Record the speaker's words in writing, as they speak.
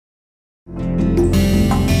Friends,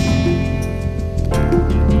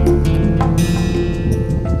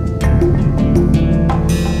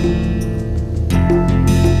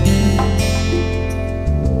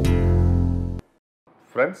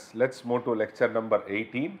 let's move to lecture number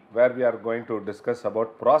 18, where we are going to discuss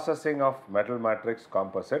about processing of metal matrix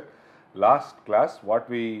composite. Last class what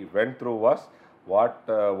we went through was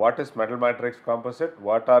what is metal matrix composite,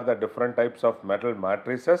 what are the different types of metal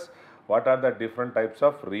matrices, what are the different types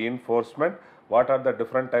of reinforcement, what are the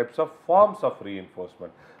different types of forms of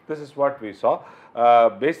reinforcement. This is what we saw.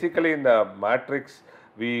 Basically in the matrix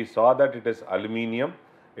we saw that it is aluminium,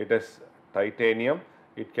 it is titanium,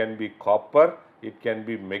 it can be copper, it can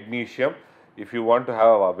be magnesium. If you want to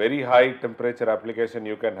have a very high temperature application,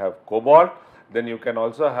 you can have cobalt. Then you can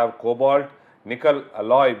also have cobalt nickel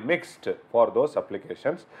alloy mixed for those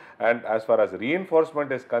applications. And as far as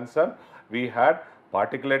reinforcement is concerned, we had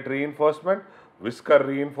particulate reinforcement, whisker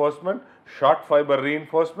reinforcement, short fiber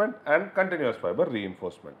reinforcement and continuous fiber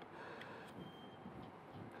reinforcement.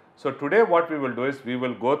 So today what we will do is we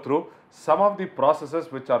will go through some of the processes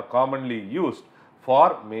which are commonly used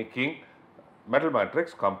for making metal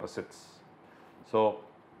matrix composites. So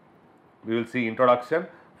we will see introduction,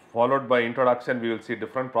 followed by introduction we will see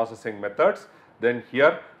different processing methods. Then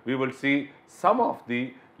here we will see some of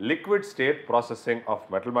the liquid state processing of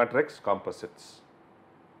metal matrix composites.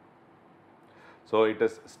 So it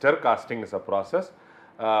is stir casting is a process,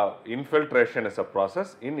 infiltration is a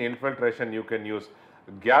process. In infiltration you can use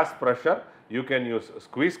gas pressure, you can use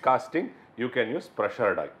squeeze casting, you can use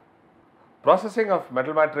pressure dye. Processing of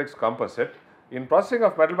metal matrix composite. In processing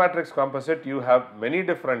of metal matrix composite, you have many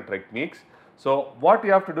different techniques. So what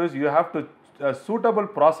you have to do is you have to a suitable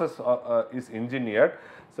process is engineered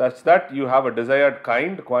such that you have a desired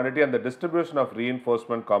kind, quantity and the distribution of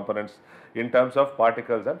reinforcement components in terms of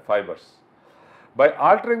particles and fibers. By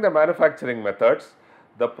altering the manufacturing methods,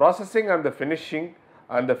 the processing and the finishing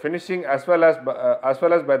as well as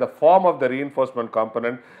by the form of the reinforcement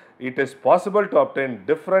component, it is possible to obtain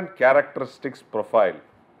different characteristics profile,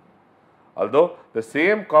 although the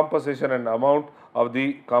same composition and amount of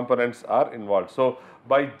the components are involved. So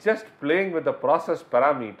by just playing with the process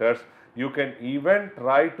parameters, you can even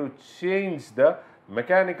try to change the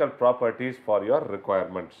mechanical properties for your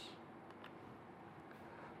requirements.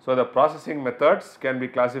 So the processing methods can be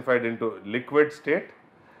classified into liquid state,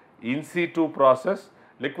 in situ process.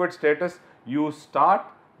 Liquid state is you start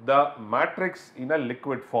the matrix in a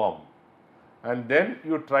liquid form and then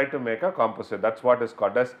you try to make a composite. That is what is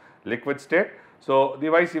called as liquid state. So the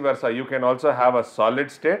vice versa, you can also have a solid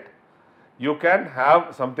state, you can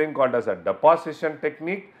have something called as a deposition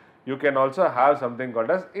technique, you can also have something called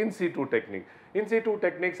as in situ technique. In situ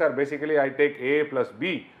techniques are basically I take A plus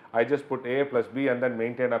B, I just put A plus B and then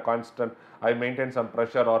maintain a constant, I maintain some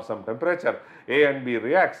pressure or some temperature, A and B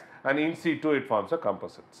reacts and in situ it forms a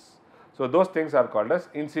composites. So those things are called as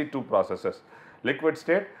in situ processes. Liquid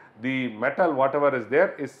state, the metal whatever is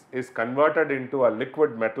there is converted into a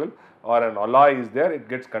liquid metal or an alloy is there, it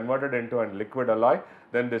gets converted into a liquid alloy.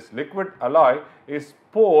 Then this liquid alloy is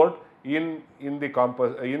poured in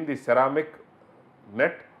the ceramic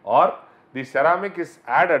net, or the ceramic is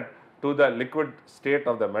added to the liquid state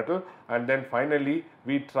of the metal and then finally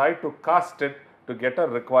we try to cast it to get a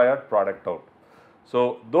required product out.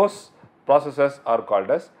 So those processes are called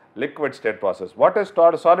as liquid state process. What is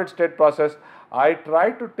solid state process? I try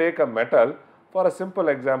to take a metal, for a simple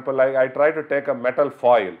example, I try to take a metal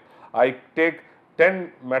foil. I take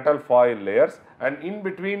 10 metal foil layers and in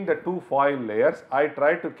between the 2 foil layers, I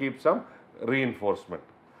try to keep some reinforcement.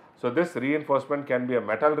 So this reinforcement can be a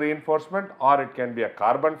metal reinforcement or it can be a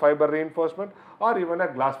carbon fiber reinforcement or even a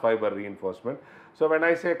glass fiber reinforcement. So when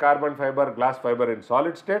I say carbon fiber, glass fiber in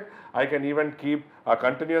solid state, I can even keep a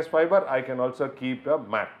continuous fiber, I can also keep a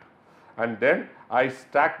mat. And then I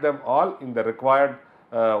stack them all in the required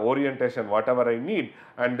orientation whatever I need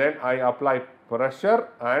and then I apply pressure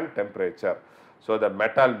and temperature. So the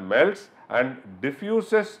metal melts and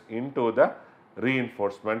diffuses into the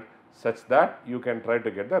reinforcement such that you can try to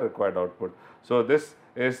get the required output. So this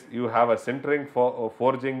is, you have a sintering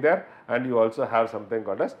forging there and you also have something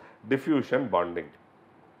called as diffusion bonding.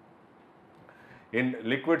 In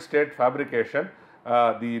liquid state fabrication,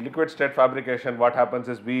 what happens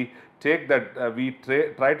is we take that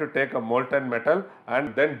try to take a molten metal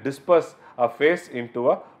and then disperse a phase into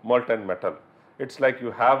a molten metal. It's like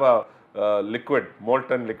you have a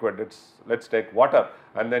molten liquid, let's take water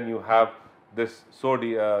and then you have this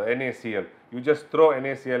NaCl. You just throw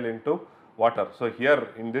NaCl into water. So here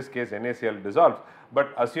in this case NaCl dissolves,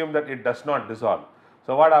 but assume that it does not dissolve.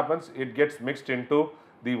 So what happens? It gets mixed into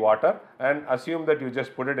the water and assume that you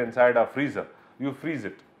just put it inside a freezer, you freeze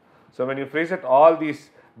it. So, when you freeze it, all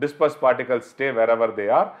these dispersed particles stay wherever they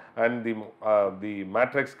are and the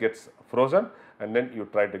matrix gets frozen, and then you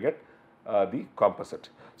try to get the composite.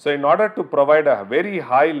 So, in order to provide a very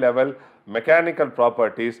high level mechanical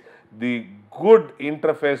properties, the good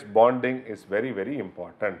interface bonding is very, very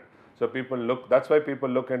important. So, people look, that is why people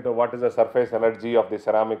look into what is the surface energy of the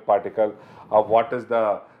ceramic particle, or what is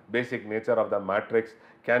the basic nature of the matrix,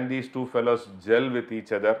 can these two fellows gel with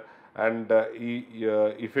each other, and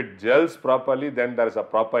if it gels properly, then there is a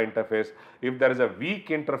proper interface. If there is a weak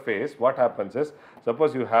interface, what happens is,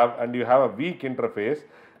 suppose you have a weak interface,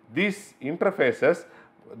 these interfaces,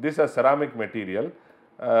 this is a ceramic material,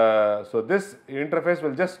 so this interface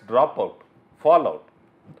will just drop out, fall out,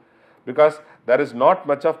 because there is not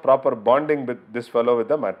much of proper bonding with this fellow with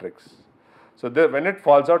the matrix. So, when it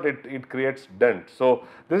falls out, it creates dent. So,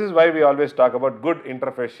 this is why we always talk about good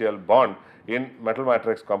interfacial bond in metal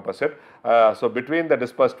matrix composite. So, between the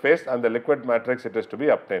dispersed phase and the liquid matrix, it is to be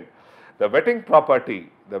obtained. The wetting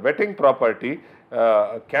property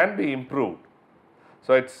can be improved.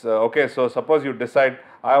 So, it's okay. So, suppose you decide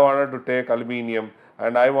I wanted to take aluminium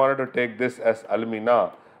and I wanted to take this as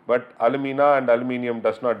alumina, but alumina and aluminium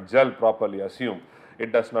does not gel properly, assume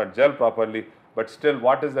it does not gel properly, but still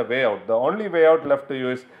what is the way out? The only way out left to you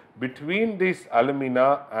is between this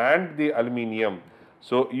alumina and the aluminium.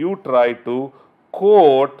 So, you try to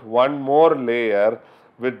coat one more layer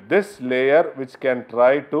with this layer, which can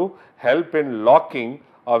try to help in locking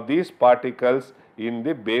of these particles in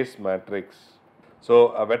the base matrix. So,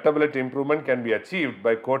 a wettability improvement can be achieved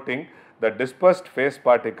by coating the dispersed phase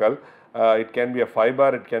particle. It can be a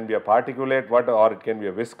fiber, it can be a particulate, or it can be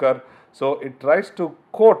a whisker. So, it tries to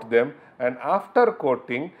coat them, and after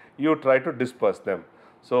coating you try to disperse them.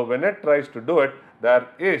 So, when it tries to do it, there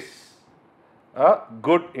is a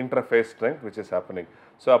good interface strength which is happening.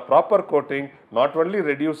 So, a proper coating not only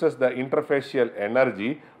reduces the interfacial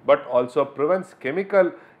energy, but also prevents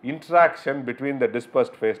chemical interaction between the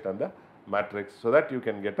dispersed phase and the matrix, so that you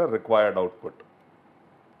can get a required output.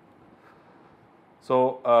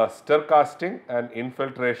 So, stir casting and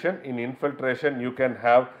infiltration. In infiltration, you can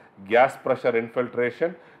have gas pressure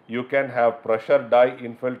infiltration, you can have pressure die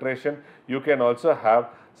infiltration, you can also have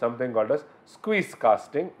something called as squeeze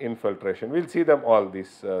casting infiltration. We will see them all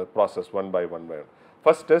these process one by one.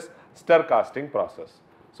 First is stir casting process.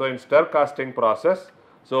 So, in stir casting process,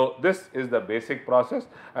 so this is the basic process,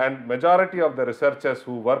 and majority of the researchers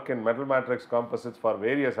who work in metal matrix composites for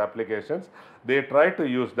various applications, they try to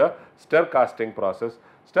use the stir casting process.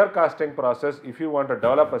 Stir casting process, if you want to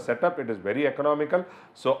develop a setup, it is very economical.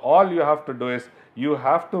 So, all you have to do is you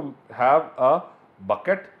have to have a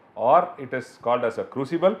bucket, or it is called as a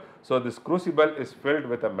crucible. So, this crucible is filled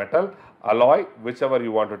with a metal alloy, whichever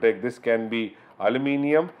you want to take. This can be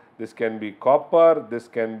aluminium, this can be copper, this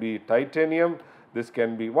can be titanium, this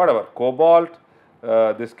can be whatever, cobalt,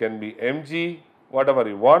 this can be Mg, whatever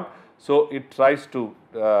you want. So, it tries to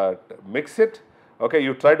mix it. Okay,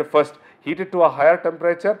 you try to first heat it to a higher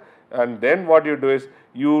temperature, and then what you do is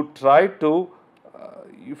you try to,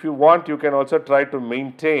 if you want, you can also try to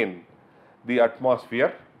maintain the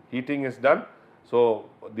atmosphere. Heating is done, so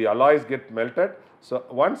the alloys get melted. So,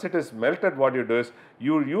 once it is melted, what you do is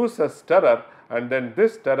you use a stirrer, and then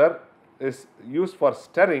this stirrer is used for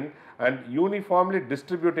stirring and uniformly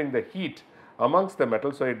distributing the heat amongst the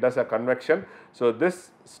metal. So, it does a convection. So,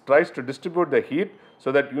 this tries to distribute the heat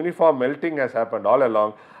so that uniform melting has happened all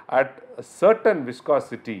along at a certain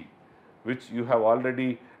viscosity, which you have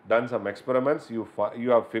already done some experiments, you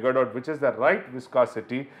have figured out which is the right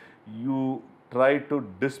viscosity. You try to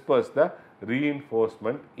disperse the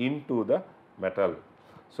reinforcement into the metal.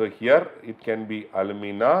 So, here it can be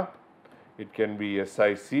alumina, it can be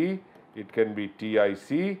SiC, it can be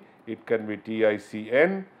TiC, it can be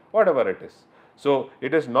TiCN, whatever it is. So,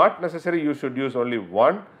 it is not necessary you should use only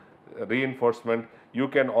one reinforcement, you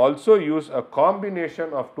can also use a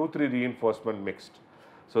combination of 2-3 reinforcement mixed.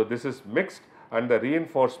 So, this is mixed and the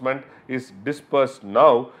reinforcement is dispersed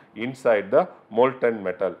now inside the molten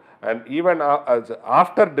metal, and even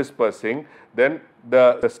after dispersing, then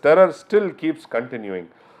the stirrer still keeps continuing.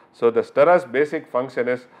 So, the stirrer's basic function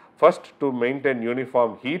is first to maintain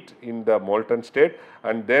uniform heat in the molten state,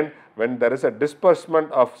 and then when there is a disbursement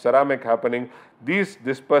of ceramic happening, these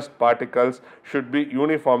dispersed particles should be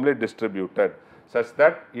uniformly distributed such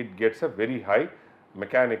that it gets a very high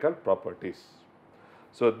mechanical properties.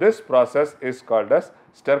 So, this process is called as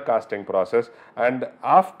stir casting process, and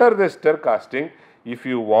after the stir casting, if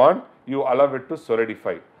you want, you allow it to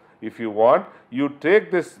solidify. If you want, you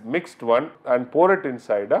take this mixed one and pour it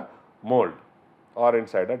inside a mold. or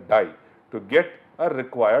inside a die to get a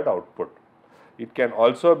required output. It can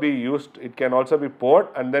also be used, it can also be poured,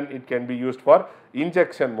 and then it can be used for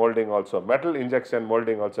injection molding also. Metal injection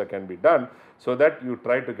molding also can be done, so that you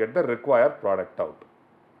try to get the required product out.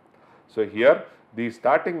 So here the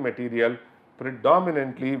starting material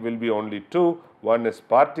predominantly will be only two. One is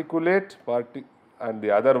particulate and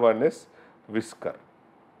the other one is whisker.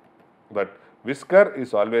 But whisker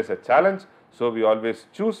is always a challenge, so we always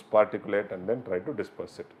choose particulate and then try to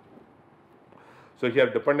disperse it. So here,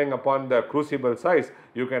 depending upon the crucible size,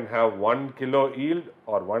 you can have 1 kilo yield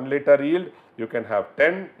or 1 liter yield, you can have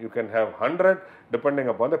 10, you can have 100, depending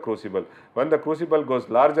upon the crucible. When the crucible goes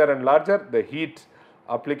larger and larger, the heat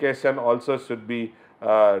application also should be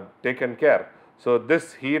taken care. So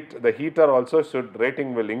this heat, the heater also should,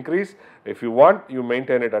 rating will increase. If you want, you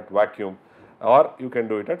maintain it at vacuum, or you can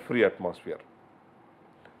do it at free atmosphere.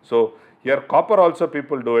 So here copper also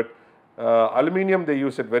people do it. Aluminium they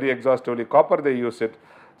use it very exhaustively, copper they use it.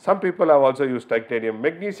 Some people have also used titanium.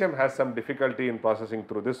 Magnesium has some difficulty in processing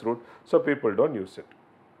through this route, so people don't use it.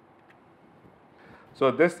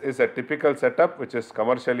 So this is a typical setup which is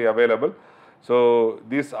commercially available. So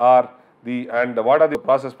these are the, and what are the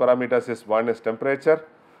process parameters is, one is temperature.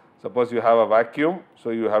 Suppose you have a vacuum,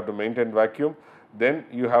 so you have to maintain vacuum. Then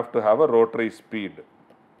you have to have a rotary speed.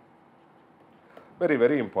 Very,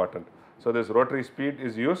 very important. So this rotary speed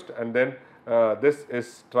is used, and then this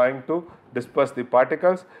is trying to disperse the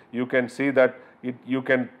particles. You can see that you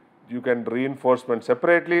can reinforcement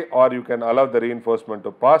separately, or you can allow the reinforcement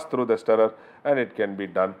to pass through the stirrer, and it can be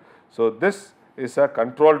done. So this is a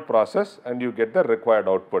controlled process, and you get the required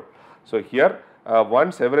output. So here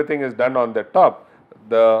once everything is done on the top,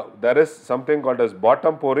 there is something called as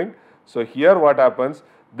bottom pouring. So here what happens,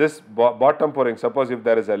 this bottom pouring, suppose if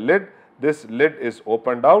there is a lid, this lid is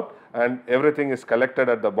opened out and everything is collected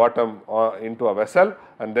at the bottom into a vessel,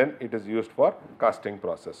 and then it is used for casting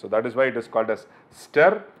process. So that is why it is called as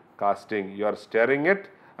stir casting. You are stirring it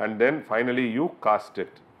and then finally you cast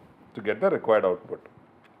it to get the required output.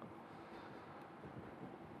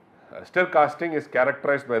 Stir casting is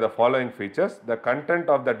characterized by the following features. The content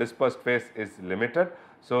of the dispersed phase is limited.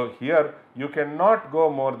 So here you cannot go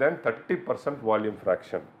more than 30% volume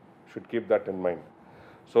fraction. Should keep that in mind.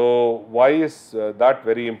 So why is that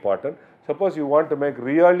very important? Suppose you want to make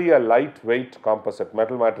really a lightweight composite,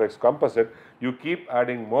 metal matrix composite, you keep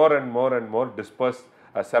adding more and more and more dispersed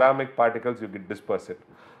ceramic particles, you disperse it.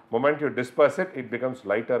 Moment you disperse it, it becomes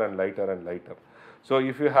lighter and lighter and lighter. So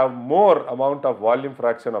if you have more amount of volume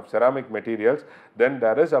fraction of ceramic materials, then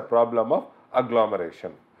there is a problem of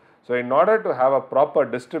agglomeration. So in order to have a proper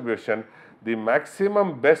distribution, the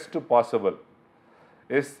maximum best possible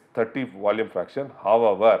is 30 volume fraction.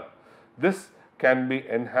 However, this can be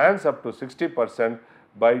enhanced up to 60%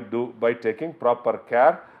 by taking proper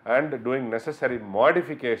care and doing necessary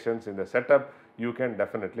modifications in the setup. You can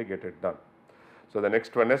definitely get it done. So the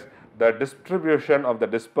next one is the distribution of the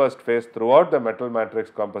dispersed phase throughout the metal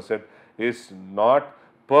matrix composite is not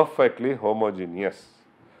perfectly homogeneous.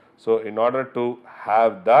 So in order to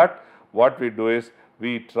have that, what we do is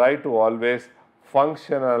we try to always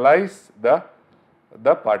functionalize the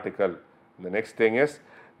particle. The next thing is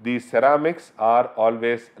the ceramics are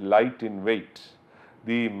always light in weight.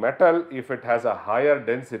 The metal, if it has a higher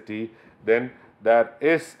density, then there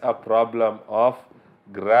is a problem of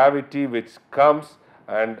gravity which comes,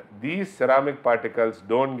 and these ceramic particles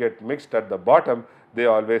don't get mixed at the bottom, they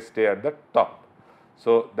always stay at the top.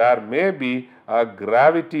 So there may be a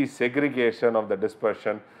gravity segregation of the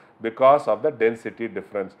dispersion because of the density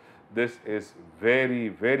difference. This is very,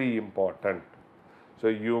 very important. So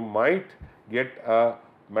you might get a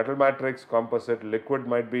metal matrix composite, liquid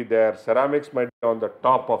might be there, ceramics might be on the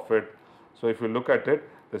top of it. So if you look at it,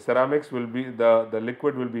 the ceramics will be, the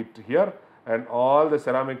liquid will be here, and all the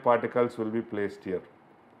ceramic particles will be placed here.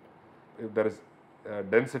 If there is a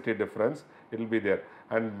density difference, it will be there.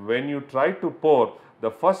 And when you try to pour, the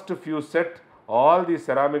first few set, all the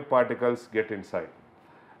ceramic particles get inside.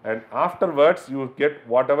 And afterwards, you get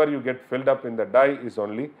whatever you get filled up in the die is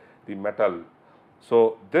only the metal.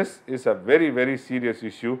 So this is a very, very serious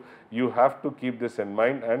issue. You have to keep this in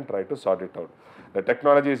mind and try to sort it out. The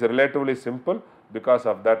technology is relatively simple, because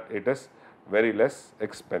of that it is very less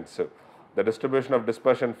expensive. The distribution of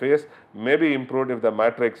dispersion phase may be improved if the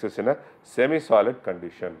matrix is in a semi-solid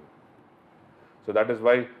condition. So that is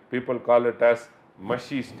why people call it as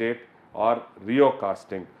mushy state or Rio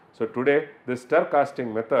casting. So today the stir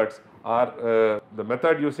casting methods are, the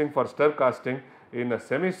method using for stir casting in a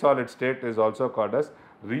semi-solid state is also called as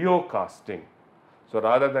Rio casting. So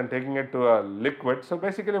rather than taking it to a liquid, so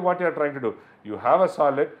basically what you are trying to do, you have a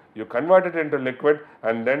solid, you convert it into liquid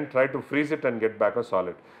and then try to freeze it and get back a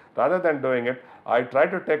solid. Rather than doing it, I try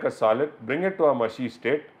to take a solid, bring it to a mushy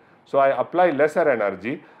state. So I apply lesser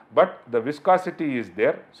energy, but the viscosity is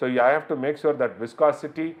there. So I have to make sure that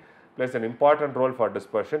viscosity plays an important role for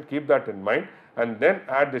dispersion. Keep that in mind and then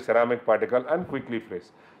add the ceramic particle and quickly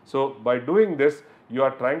freeze. So by doing this, you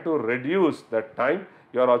are trying to reduce the time,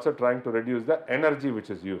 you are also trying to reduce the energy which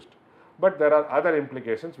is used. But there are other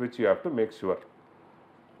implications which you have to make sure.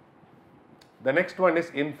 The next one is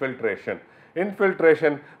infiltration.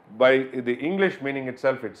 Infiltration, by the English meaning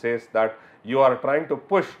itself, it says that you are trying to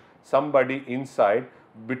push somebody inside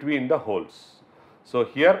between the holes. So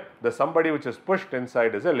here the somebody which is pushed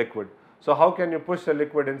inside is a liquid. So how can you push a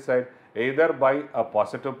liquid inside? Either by a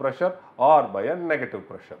positive pressure or by a negative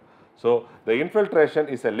pressure. So the infiltration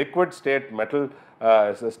is a liquid state method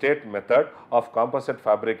of composite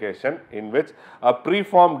fabrication in which a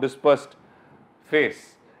preformed dispersed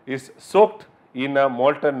phase is soaked in a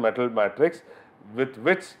molten metal matrix with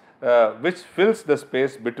which fills the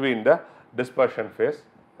space between the dispersion phase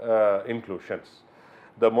inclusions.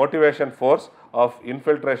 The motivation force of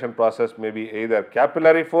infiltration process may be either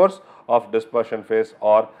capillary force of dispersion phase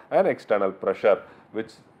or an external pressure,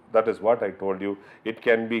 which that is what I told you. It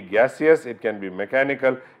can be gaseous, it can be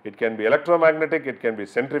mechanical, it can be electromagnetic, it can be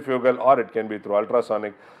centrifugal, or it can be through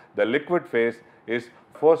ultrasonic. The liquid phase is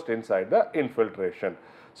forced inside the infiltration.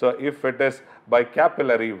 So if it is by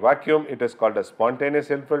capillary vacuum, it is called as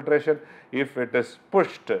spontaneous infiltration. If it is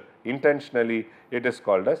pushed intentionally, it is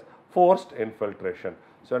called as forced infiltration.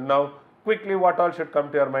 So now quickly what all should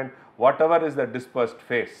come to your mind? Whatever is the dispersed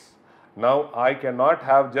phase. Now I cannot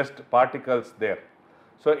have just particles there.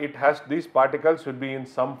 So it has, these particles should be in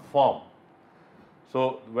some form.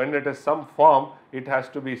 So when it is some form, it has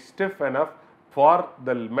to be stiff enough for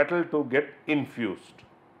the metal to get infused.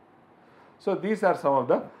 So these are some of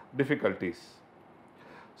the difficulties.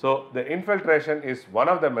 So the infiltration is one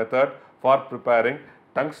of the methods for preparing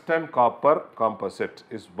tungsten copper composite,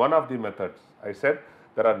 is one of the methods. I said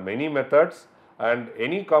there are many methods and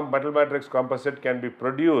any metal matrix composite can be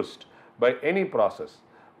produced by any process,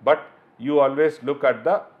 but you always look at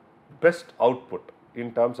the best output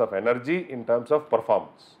in terms of energy, in terms of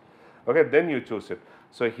performance. Okay, then you choose it.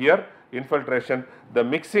 So here infiltration, the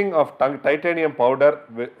mixing of titanium powder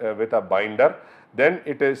with a binder, then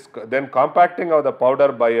it is compacting of the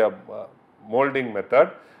powder by a molding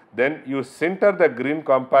method, then you sinter the green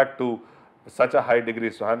compact to such a high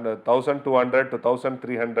degree, so 1200 to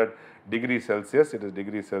 1300 degrees Celsius, it is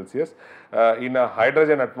degrees Celsius, in a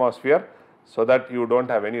hydrogen atmosphere, so that you do not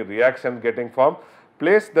have any reaction getting formed.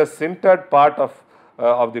 Place the sintered part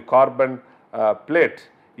of the carbon plate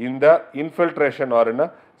in the infiltration or in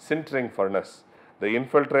a sintering furnace. The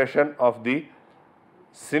infiltration of the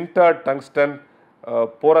sintered tungsten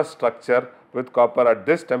porous structure with copper at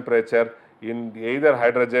this temperature in either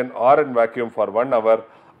hydrogen or in vacuum for 1 hour,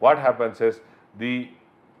 what happens is the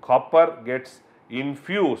copper gets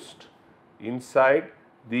infused inside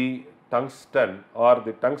the tungsten, or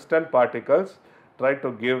the tungsten particles try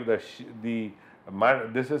to give this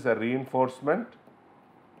is a reinforcement.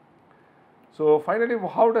 So finally,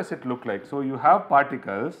 how does it look like? So you have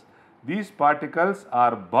particles, these particles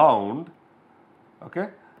are bound, okay,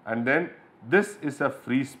 and then this is a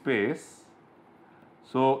free space.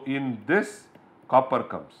 So in this copper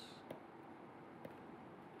comes.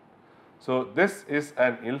 So this is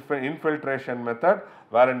an infiltration method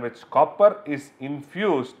wherein which copper is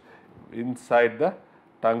infused inside the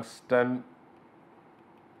tungsten,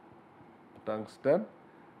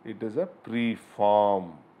 it is a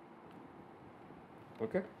preform.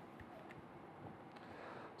 Okay.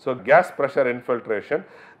 So gas pressure infiltration,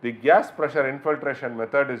 the gas pressure infiltration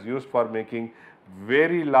method is used for making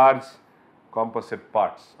very large composite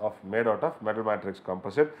parts made out of metal matrix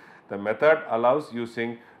composite. The method allows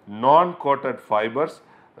using non-coated fibers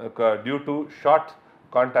due to short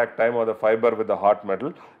contact time of the fiber with the hot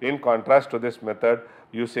metal. In contrast to this method,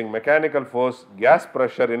 using mechanical force, gas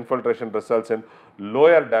pressure infiltration results in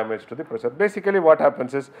lower damage to the pressure. Basically what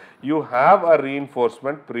happens is you have a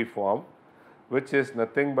reinforcement preform, which is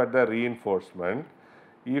nothing but the reinforcement.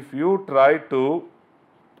 If you try to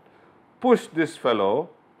push this fellow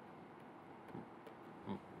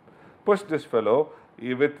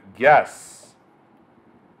with gas,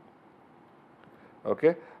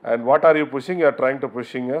 okay, and what are you pushing? You are trying to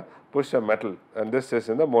push a metal, and this is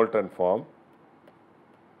in the molten form.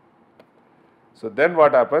 So then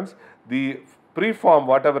what happens? The preform,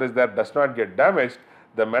 whatever is there, does not get damaged.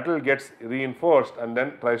 The metal gets reinforced and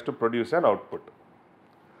then tries to produce an output.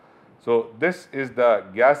 So, this is the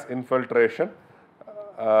gas infiltration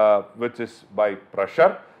which is by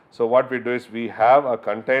pressure. So, what we do is we have a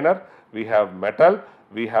container, we have metal,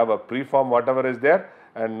 we have a preform whatever is there,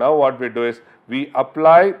 and now what we do is we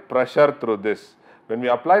apply pressure through this. When we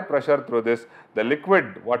apply pressure through this, the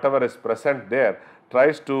liquid whatever is present there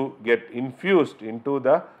tries to get infused into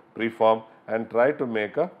the preform and try to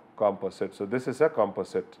make a composite. So, this is a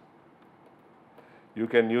composite. You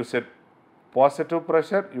can use it positive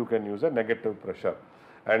pressure, you can use a negative pressure,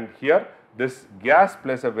 and here this gas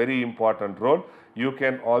plays a very important role. You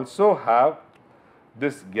can also have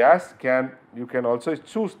this gas, you can also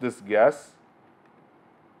choose this gas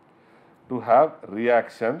to have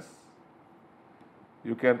reactions.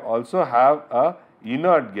 You can also have a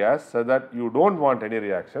inert gas so that you do not want any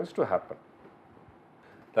reactions to happen.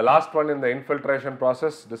 The last one in the infiltration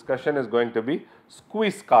process discussion is going to be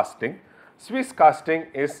squeeze casting. Squeeze casting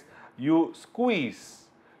is you squeeze,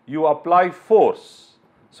 you apply force.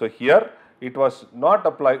 So, here it was not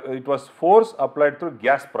applied, it was force applied through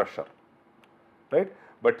gas pressure, right.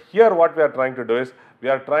 But here what we are trying to do is we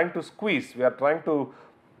are trying to squeeze, we are trying to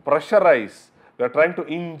pressurize, we are trying to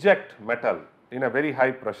inject metal in a very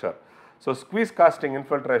high pressure. So, squeeze casting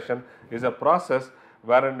infiltration is a process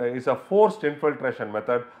wherein is a forced infiltration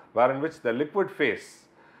method wherein which the liquid phase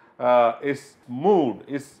is moved,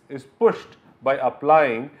 is pushed by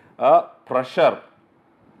applying a pressure.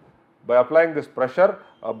 By applying this pressure,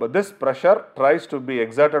 but this pressure tries to be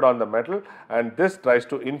exerted on the metal and this tries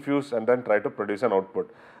to infuse and then try to produce an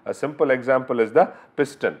output. A simple example is the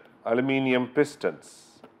piston, aluminum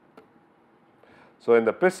pistons. So, in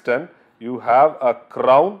the piston you have a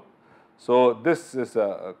crown. So, this is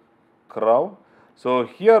a crown. So,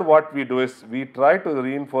 here what we do is we try to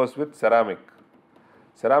reinforce with ceramic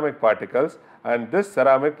particles, and this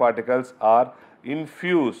ceramic particles are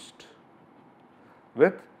infused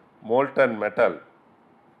with molten metal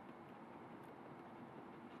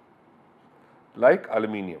like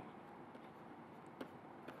aluminium.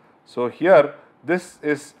 So, here this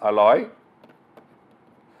is alloy,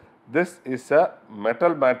 this is a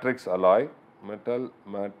metal matrix alloy, metal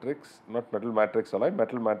matrix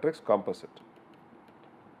composite,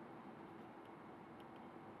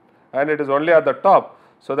 and it is only at the top,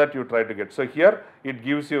 so that you try to get. So, here it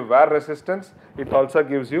gives you wear resistance, it also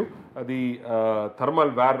gives you the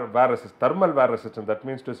thermal wear resistance. That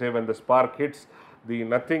means to say when the spark hits,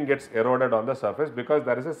 nothing gets eroded on the surface because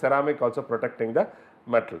there is a ceramic also protecting the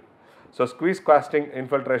metal. So, squeeze casting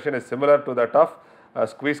infiltration is similar to that of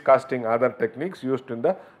squeeze casting other techniques used in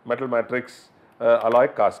the metal matrix alloy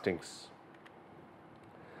castings.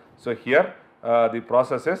 So, here the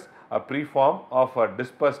process is a preform of a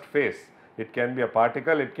dispersed phase. It can be a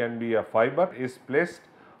particle, it can be a fiber, is placed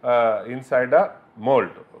inside a mold.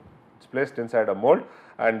 It's placed inside a mold,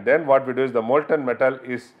 and then what we do is the molten metal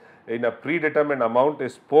is in a predetermined amount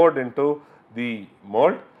is poured into the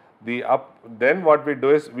mold. Then what we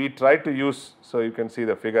do is we try to use, so you can see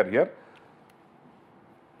the figure here.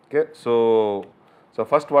 Okay, so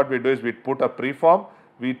first what we do is we put a preform,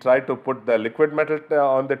 we try to put the liquid metal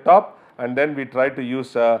on the top, and then we try to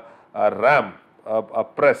use a ram, a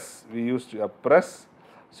press. We use a press.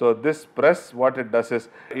 So, this press what it does is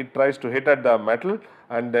it tries to hit at the metal,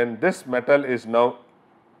 and then this metal is now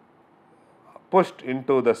pushed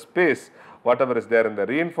into the space whatever is there in the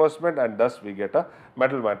reinforcement, and thus we get a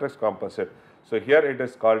metal matrix composite. So, here it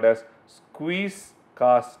is called as squeeze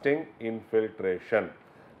casting infiltration.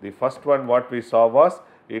 The first one what we saw was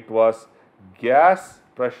it was gas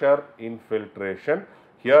pressure infiltration.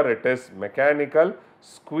 Here it is mechanical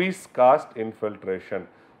squeeze cast infiltration.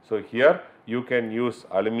 So, here you can use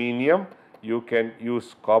aluminium, you can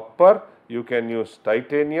use copper, you can use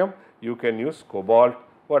titanium, you can use cobalt,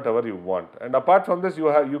 whatever you want. And apart from this,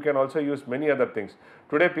 you can also use many other things.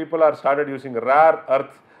 Today people are started using rare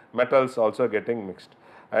earth metals also getting mixed.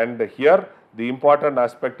 And here the important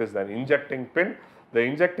aspect is an injecting pin. The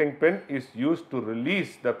injecting pin is used to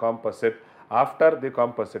release the composite after the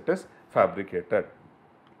composite is fabricated.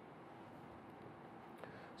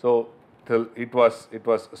 So, till it was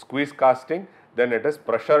squeeze casting, then it is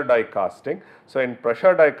pressure die casting. So, in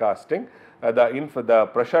pressure die casting, the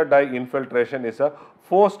pressure die infiltration is a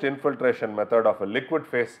forced infiltration method of a liquid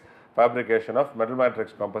phase fabrication of metal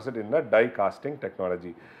matrix composite in the die casting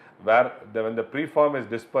technology, where when the preform is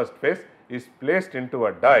dispersed phase is placed into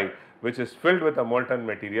a die which is filled with a molten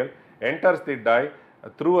material, enters the die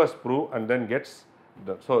through a sprue and then gets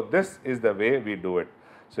so this is the way we do it.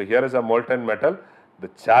 So, here is a molten metal. The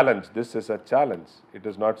challenge, this is a challenge, it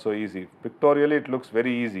is not so easy. Pictorially it looks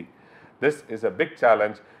very easy. This is a big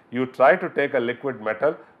challenge. You try to take a liquid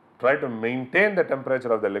metal, try to maintain the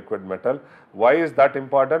temperature of the liquid metal. Why is that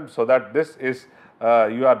important? So that this is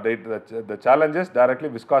the challenge is directly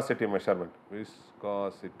viscosity measurement,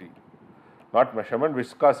 viscosity, not measurement,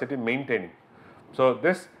 viscosity maintaining. So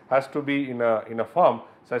this has to be in a form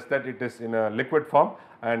such that it is in a liquid form,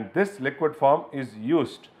 and this liquid form is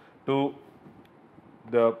used to,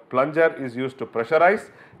 the plunger is used to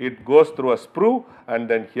pressurize, it goes through a sprue, and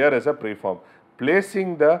then here is a preform.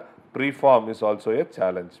 Placing the preform is also a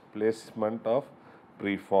challenge, placement of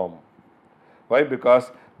preform. Why?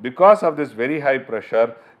 Because of this very high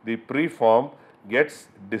pressure, the preform gets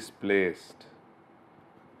displaced.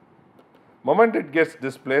 Moment it gets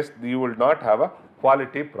displaced, you will not have a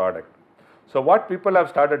quality product. So what people have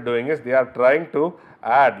started doing is they are trying to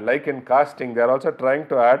add, like in casting, they are also trying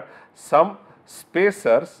to add some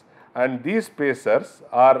spacers, and these spacers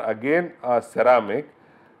are again a ceramic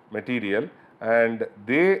material, and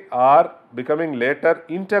they are becoming later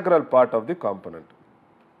integral part of the component.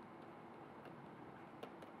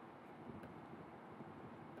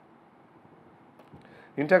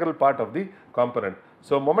 Integral part of the component.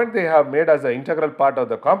 So moment they have made as an integral part of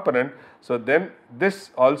the component, so then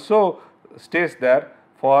this also stays there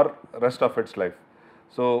for rest of its life.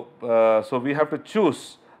 So, so we have to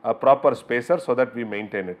choose a proper spacer so that we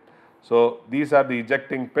maintain it. So these are the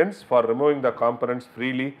ejecting pins for removing the components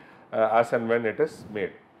freely as and when it is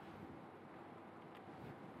made.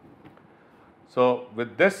 So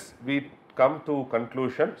with this we come to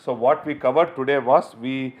conclusion. So what we covered today was,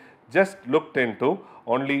 we just looked into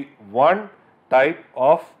only one type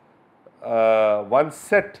of one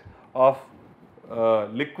set of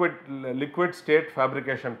liquid state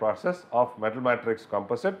fabrication process of metal matrix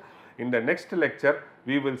composite. In the next lecture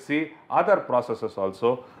we will see other processes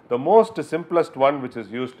also. The most simplest one which is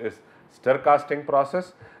used is stir casting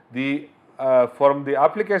process. The from the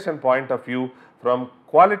application point of view, from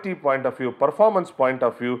quality point of view, performance point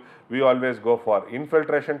of view, we always go for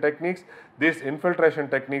infiltration techniques. These infiltration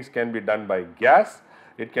techniques can be done by gas,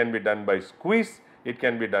 it can be done by squeeze, it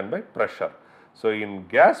can be done by pressure. So in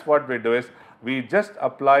gas, what we do is we just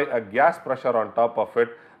apply a gas pressure on top of it,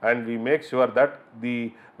 and we make sure that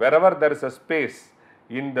wherever there is a space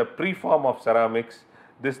in the preform of ceramics,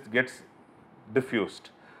 this gets diffused.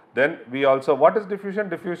 Then we also, what is diffusion?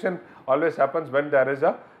 Diffusion always happens when there is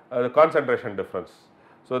a concentration difference.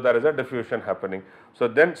 So there is a diffusion happening. So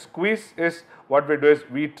then squeeze is, what we do is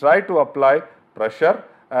we try to apply pressure,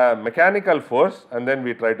 mechanical force, and then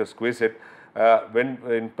we try to squeeze it. When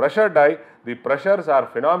in pressure die, the pressures are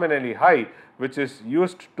phenomenally high, which is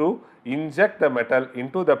used to inject the metal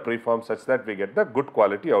into the preform such that we get the good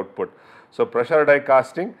quality output. So pressure die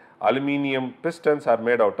casting, aluminum pistons are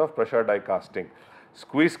made out of pressure die casting.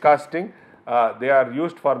 Squeeze casting, they are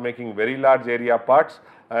used for making very large area parts,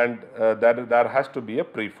 and there has to be a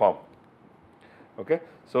preform. Okay.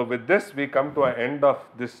 So with this we come to an end of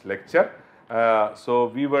this lecture.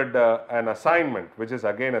 So we would an assignment, which is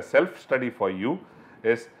again a self study for you,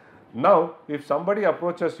 is now if somebody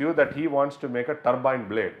approaches you that he wants to make a turbine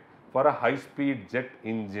blade for a high speed jet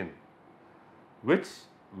engine, which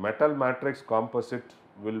metal matrix composite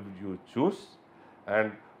will you choose,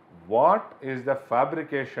 and what is the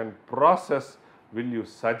fabrication process will you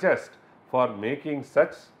suggest for making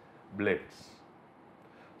such blades?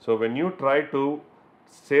 So when you try to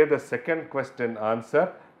say the second question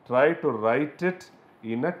answer, try to write it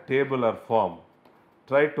in a tabular form.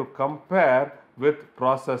 Try to compare with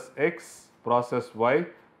process X, process Y,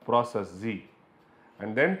 process Z,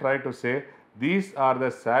 and then try to say these are the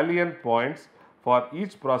salient points for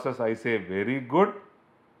each process. I say very good,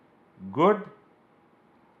 good,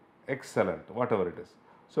 excellent, whatever it is.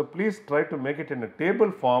 So please try to make it in a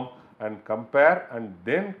table form and compare, and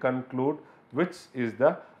then conclude which is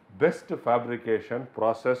the best fabrication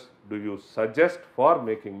process do you suggest for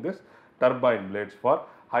making this turbine blades for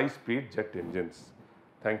high speed jet engines.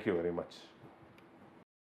 Thank you very much.